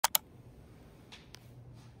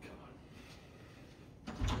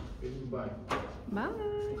Goodbye. Bye.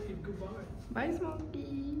 Wave goodbye. Bye,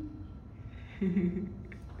 Smokey.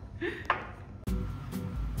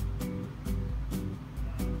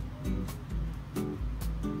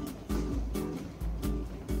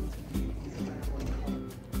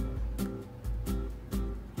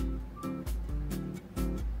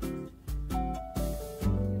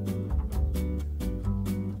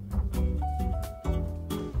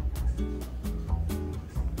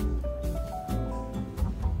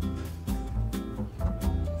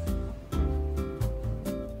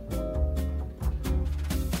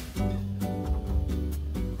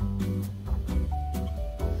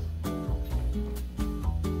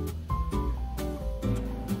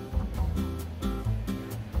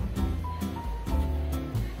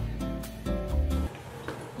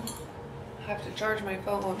 I have to charge my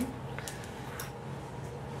phone.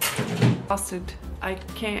 Exhausted. I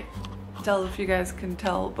can't tell if you guys can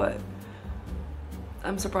tell, but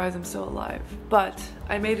I'm surprised I'm still alive. But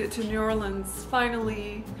I made it to New Orleans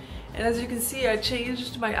finally, and as you can see, I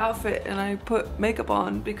changed my outfit and I put makeup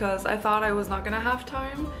on because I thought I was not gonna have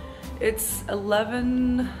time. It's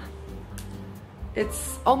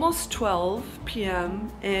almost 12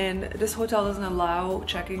 p.m. and this hotel doesn't allow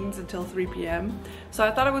check-ins until 3 p.m. So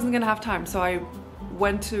I thought I wasn't gonna have time. So I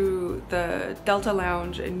went to the Delta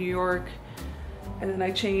Lounge in New York and then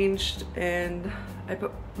I changed and I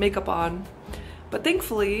put makeup on. But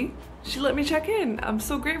thankfully, she let me check in. I'm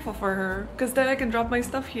so grateful for her because then I can drop my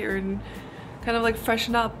stuff here and kind of like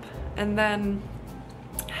freshen up and then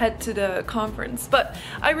head to the conference. But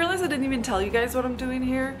I realized I didn't even tell you guys what I'm doing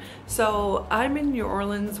here. So I'm in New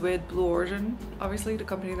Orleans with Blue Origin, obviously the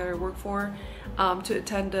company that I work for, to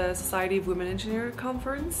attend the Society of Women Engineer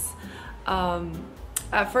conference.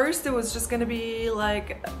 At first it was just gonna be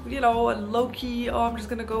like, you know, a low-key, oh, I'm just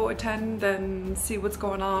gonna go attend and see what's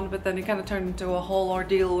going on, but then it kind of turned into a whole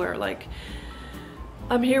ordeal where like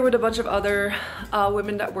I'm here with a bunch of other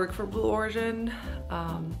women that work for Blue Origin.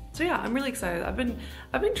 So yeah, I'm really excited. I've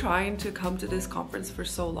been trying to come to this conference for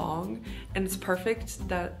so long, and it's perfect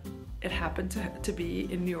that it happened to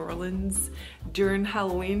be in New Orleans during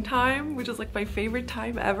Halloween time, which is like my favorite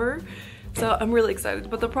time ever. So I'm really excited.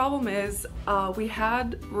 But the problem is we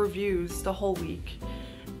had reviews the whole week,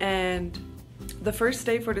 and the first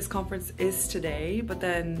day for this conference is today, but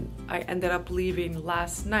then I ended up leaving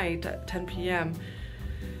last night at 10 p.m.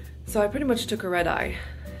 So I pretty much took a red eye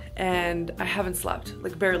and I haven't slept,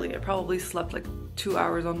 like barely. I probably slept like 2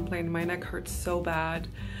 hours on the plane. My neck hurts so bad,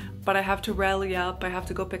 but I have to rally up. I have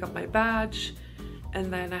to go pick up my badge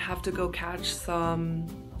and then I have to go catch some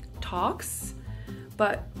talks.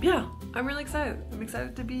 But yeah, I'm really excited. I'm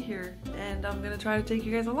excited to be here and I'm gonna try to take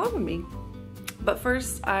you guys along with me. But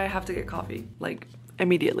first I have to get coffee, like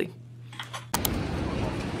immediately.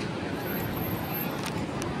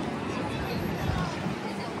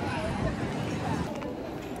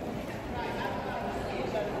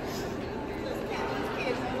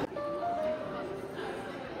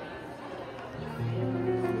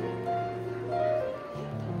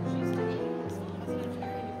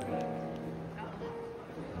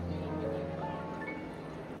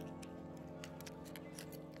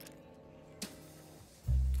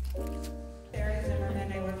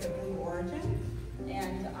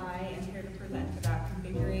 And I am here to present about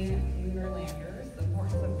configuring lunar landers, the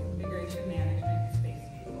importance of configuration management in space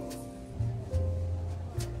vehicles.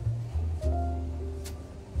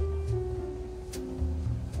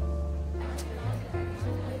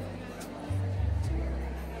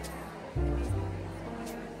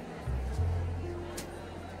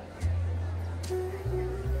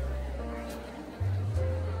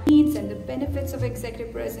 Needs and the benefits of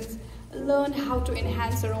executive presence, learn how to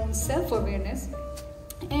enhance our own self-awareness,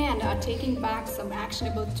 and are taking back some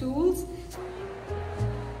actionable tools.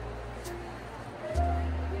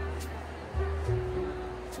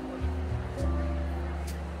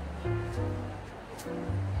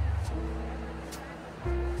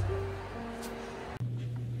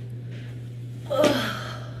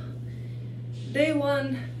 Day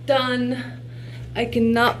one done. I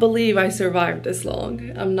cannot believe I survived this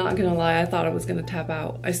long. I'm not gonna lie, I thought I was gonna tap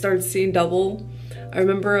out. I started seeing double. I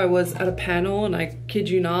remember I was at a panel and I kid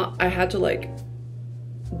you not, I had to like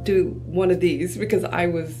do one of these because I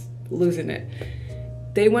was losing it.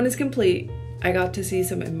 Day one is complete. I got to see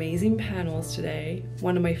some amazing panels today.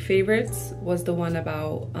 One of my favorites was the one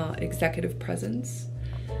about executive presence.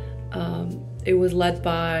 It was led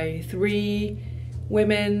by 3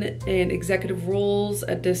 women in executive roles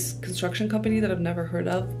at this construction company that I've never heard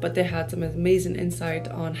of, but they had some amazing insight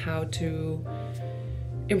on how to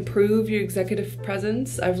improve your executive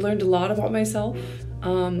presence. I've learned a lot about myself.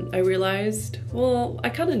 I realized, well, I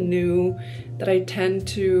kind of knew that I tend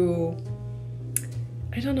to,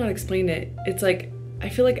 I don't know how to explain it. It's like, I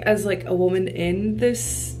feel like as like a woman in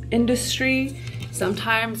this industry,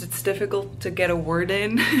 sometimes it's difficult to get a word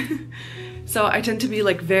in. So I tend to be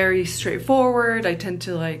like very straightforward. I tend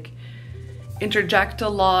to like interject a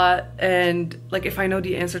lot, and like if I know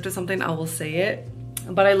the answer to something, I will say it.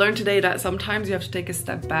 But I learned today that sometimes you have to take a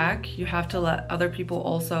step back. You have to let other people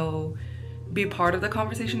also be part of the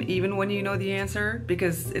conversation, even when you know the answer,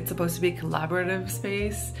 because it's supposed to be a collaborative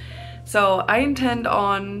space. So I intend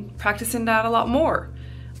on practicing that a lot more,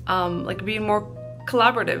 like being more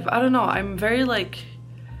collaborative. I don't know, I'm very like,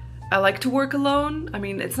 I like to work alone. I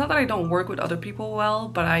mean, it's not that I don't work with other people well,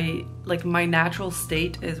 but I like my natural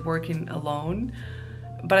state is working alone.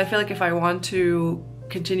 But I feel like if I want to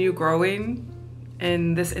continue growing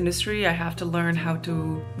in this industry, I have to learn how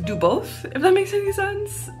to do both, if that makes any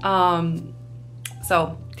sense.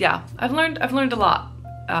 So yeah, I've learned a lot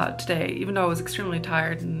today, even though I was extremely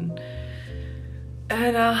tired, and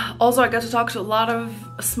also I got to talk to a lot of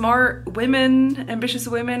smart women, ambitious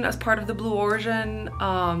women as part of the Blue Origin,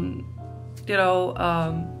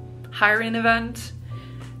 hiring event.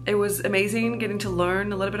 It was amazing getting to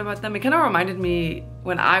learn a little bit about them. It kind of reminded me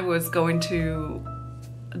when I was going to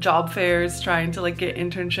job fairs, trying to like get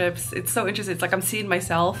internships. It's so interesting. It's like I'm seeing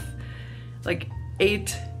myself like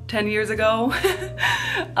 8-10 years ago.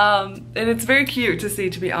 And it's very cute to see,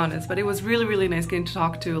 to be honest, but it was really, really nice getting to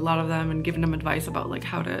talk to a lot of them and giving them advice about like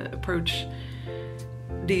how to approach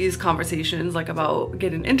these conversations, like about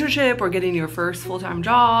getting an internship or getting your first full-time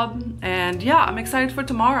job. And yeah, I'm excited for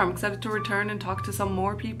tomorrow. I'm excited to return and talk to some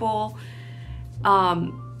more people.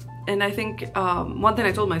 And I think one thing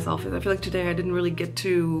I told myself is I feel like today I didn't really get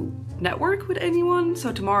to network with anyone.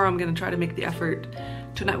 So tomorrow I'm gonna try to make the effort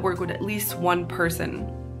to network with at least one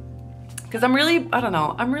person. Because I'm really, I don't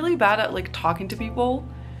know, I'm really bad at like talking to people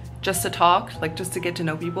just to talk, like just to get to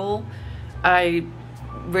know people. I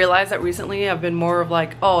realized that recently I've been more of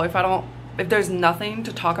like, oh, if there's nothing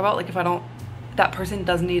to talk about, like if that person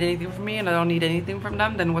doesn't need anything from me and I don't need anything from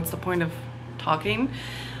them, then what's the point of talking?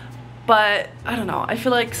 But I don't know, I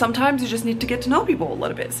feel like sometimes you just need to get to know people a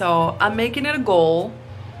little bit. So I'm making it a goal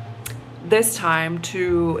this time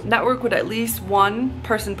to network with at least one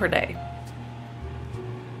person per day.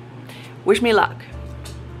 Wish me luck.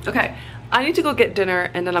 Okay, I need to go get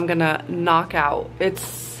dinner and then I'm gonna knock out.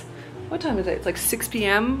 What time is it? It's like 6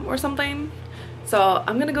 p.m. or something. So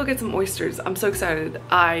I'm gonna go get some oysters. I'm so excited.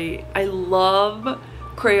 I love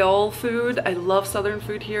Creole food. I love Southern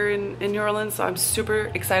food here in New Orleans. So I'm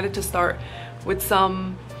super excited to start with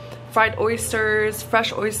some fried oysters,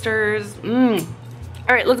 fresh oysters. All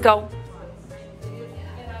right, let's go.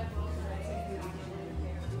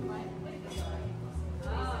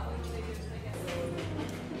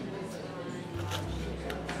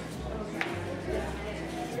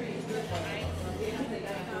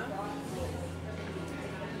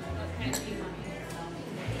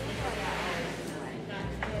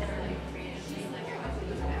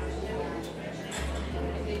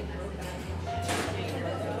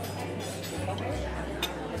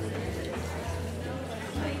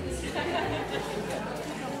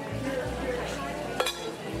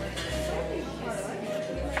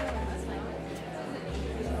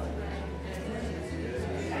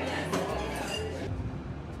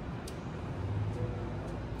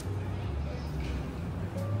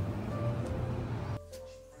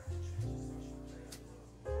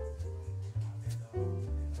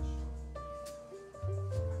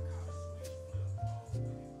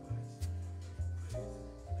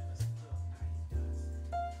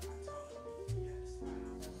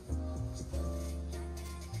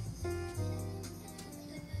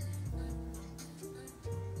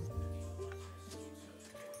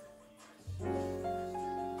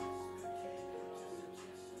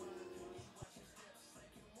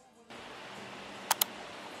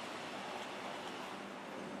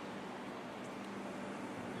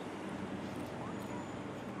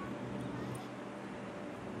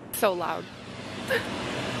 So loud.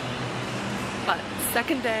 But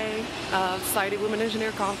second day of Society of Women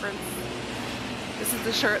Engineer Conference. This is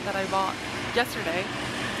the shirt that I bought yesterday.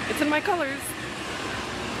 It's in my colors.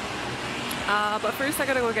 But first I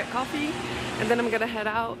gotta go get coffee and then I'm gonna head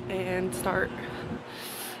out and start.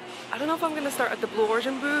 I don't know if I'm gonna start at the Blue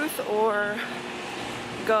Origin booth or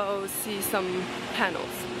go see some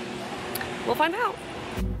panels. We'll find out.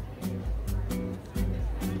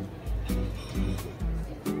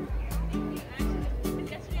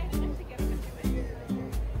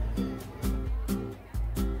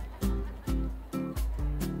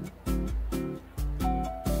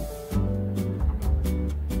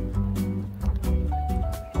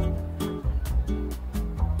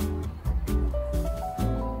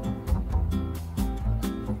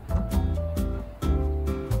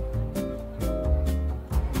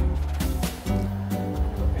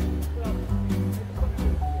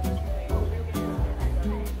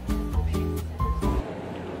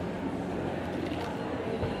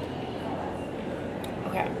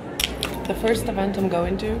 first event I'm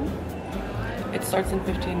going to. It starts in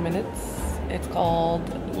 15 minutes. It's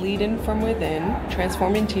called Leading from Within,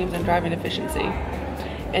 Transforming Teams and Driving Efficiency.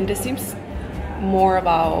 And this seems more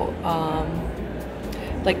about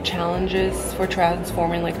like challenges for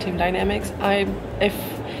transforming like team dynamics.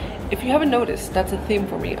 If you haven't noticed, that's a theme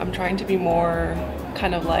for me. I'm trying to be more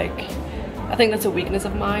kind of like, I think that's a weakness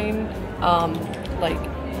of mine, like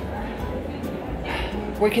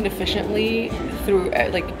working efficiently through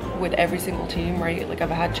like with every single team, right? Like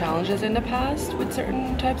I've had challenges in the past with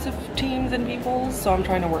certain types of teams and people, so I'm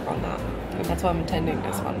trying to work on that, and that's why I'm attending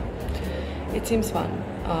this one. It seems fun.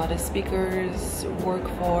 The speakers work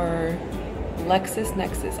for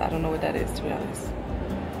LexisNexis. I don't know what that is, to be honest.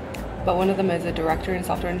 But one of them is a director in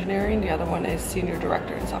software engineering, the other one is senior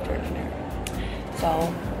director in software engineering.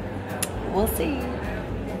 So we'll see.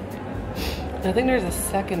 I think there's a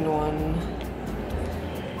second one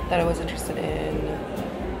that I was interested in.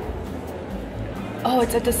 Oh,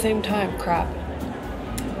 it's at the same time. Crap.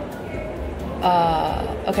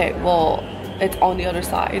 Okay, well, it's on the other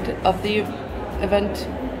side of the event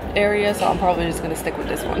area, so I'm probably just gonna stick with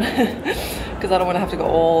this one because I don't want to have to go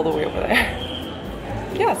all the way over there.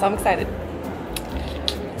 Yeah, so I'm excited.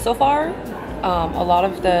 So far, a lot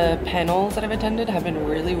of the panels that I've attended have been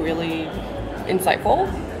really, really insightful.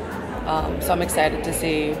 So I'm excited to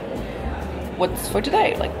see what's for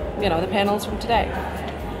today, like, you know, the panels from today.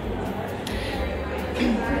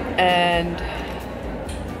 And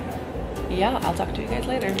yeah, I'll talk to you guys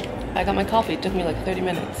later. I got my coffee. It took me like 30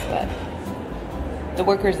 minutes, but the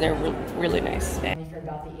workers there were really nice. For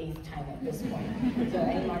about the 8th time at this point. So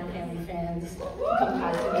any Modern Family fans, come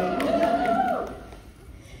talk to me.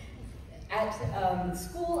 At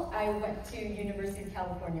school, I went to University of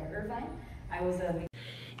California, Irvine. I was a...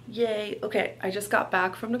 Yay. Okay, I just got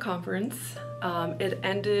back from the conference. It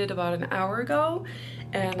ended about an hour ago,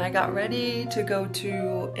 and I got ready to go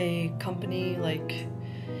to a company, like,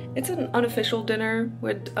 it's an unofficial dinner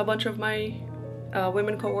with a bunch of my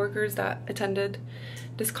women co-workers that attended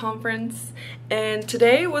this conference. And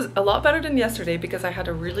today was a lot better than yesterday because I had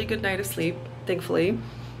a really good night of sleep, thankfully,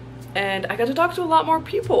 and I got to talk to a lot more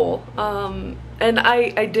people. And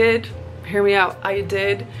I did, hear me out, I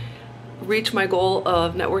did reach my goal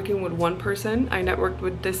of networking with one person. I networked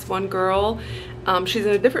with this one girl. She's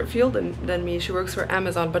in a different field than me. She works for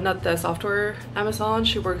Amazon, but not the software Amazon.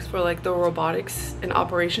 She works for like the robotics and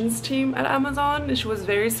operations team at Amazon, and she was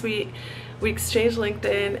very sweet. We exchanged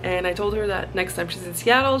LinkedIn, and I told her that next time she's in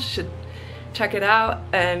Seattle, she should check it out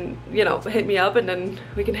and, you know, hit me up and then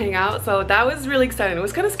we can hang out. So that was really exciting. It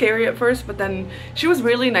was kind of scary at first, but then she was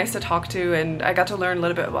really nice to talk to, and I got to learn a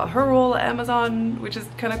little bit about her role at Amazon, which is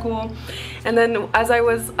kind of cool. And then as I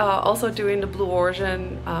was also doing the Blue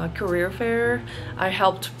Origin career fair, I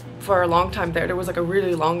helped for a long time there. There was like a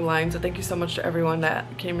really long line, so thank you so much to everyone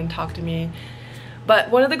that came and talked to me.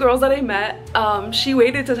 But one of the girls that I met, she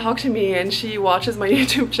waited to talk to me, and she watches my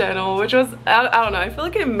YouTube channel, which was, I don't know, I feel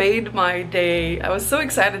like it made my day. I was so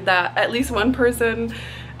excited that at least one person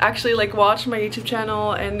actually like watched my YouTube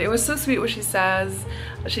channel, and it was so sweet what she says.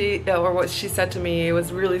 Or what she said to me, it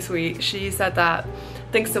was really sweet. She said that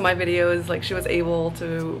thanks to my videos, like, she was able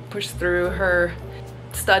to push through her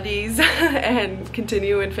studies and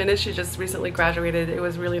continue and finish. She just recently graduated. It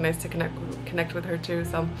was really nice to connect with her too.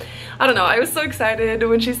 So I don't know, I was so excited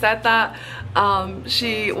when she said that.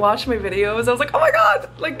 She watched my videos. I was like, oh my god,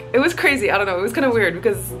 like, it was crazy. I don't know, it was kind of weird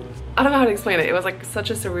because I don't know how to explain it. It was like such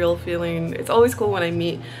a surreal feeling. It's always cool when I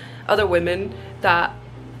meet other women that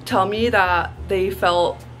tell me that they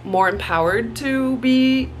felt more empowered to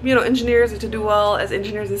be, you know, engineers or to do well as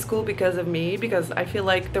engineers in school because of me, because I feel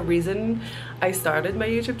like the reason I started my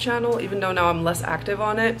YouTube channel, even though now I'm less active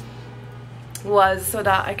on it, was so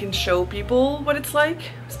that I can show people what it's like,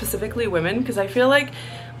 specifically women, because I feel like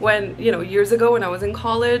when, you know, years ago when I was in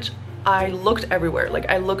college, I looked everywhere. Like,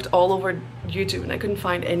 I looked all over YouTube and I couldn't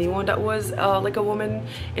find anyone that was like a woman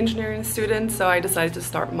engineering student, so I decided to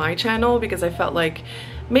start my channel because I felt like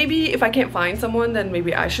maybe if I can't find someone, then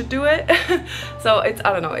maybe I should do it. So it's,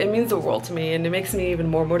 I don't know, it means the world to me, and it makes me even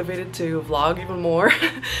more motivated to vlog even more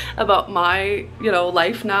about my, you know,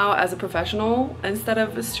 life now as a professional instead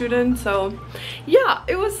of a student. So yeah,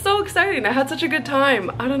 it was so exciting. I had such a good time.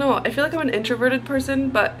 I don't know, I feel like I'm an introverted person,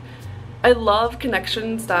 but I love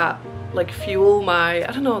connections that like fuel my,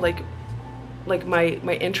 I don't know, like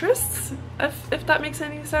my interests, if that makes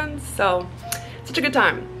any sense. So such a good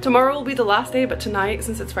time. Tomorrow will be the last day, but tonight,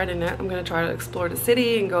 since it's Friday night, I'm gonna try to explore the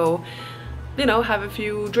city and go, you know, have a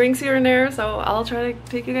few drinks here and there. So I'll try to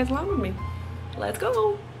take you guys along with me. Let's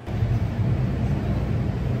go.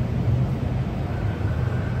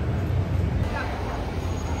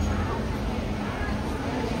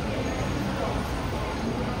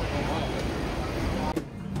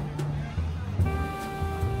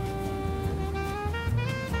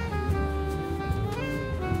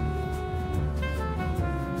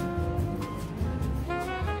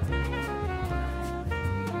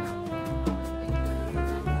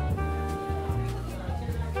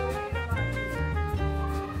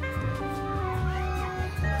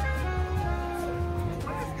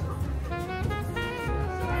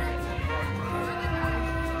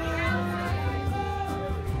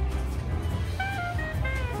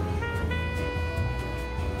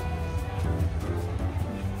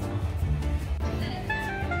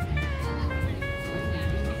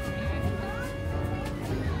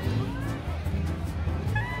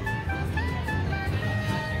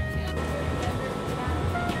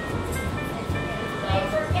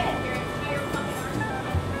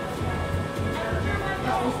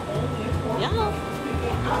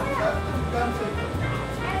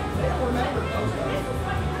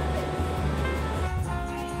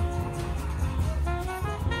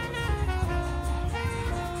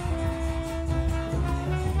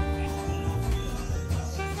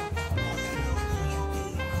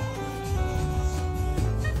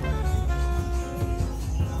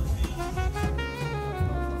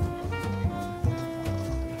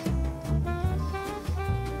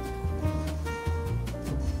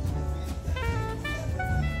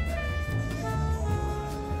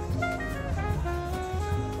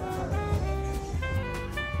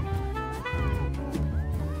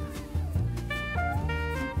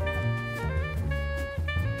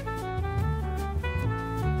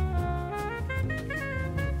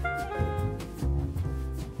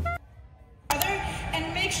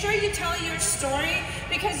 make sure you tell your story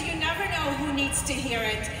because you never know who needs to hear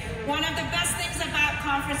it. One of the best things about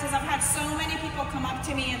conferences, I've had so many people come up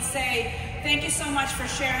to me and say, thank you so much for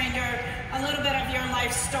sharing a little bit of your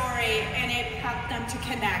life story, and it helped them to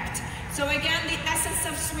connect. So again, the essence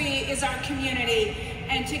of SWE is our community,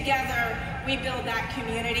 and together we build that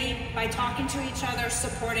community by talking to each other,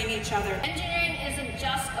 supporting each other. Engineering isn't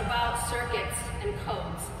just about circuits and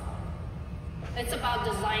codes. It's about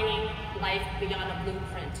designing life beyond a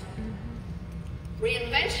blueprint.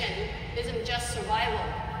 Reinvention isn't just survival.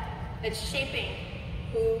 It's shaping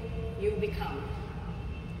who you become.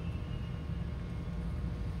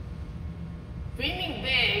 Dreaming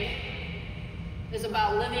big is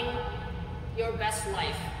about living your best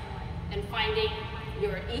life and finding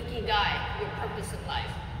your ikigai, your purpose in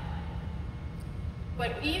life.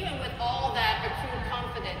 But even with all that accrued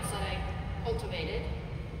confidence that I cultivated,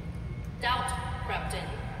 doubt crept in.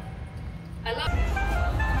 I love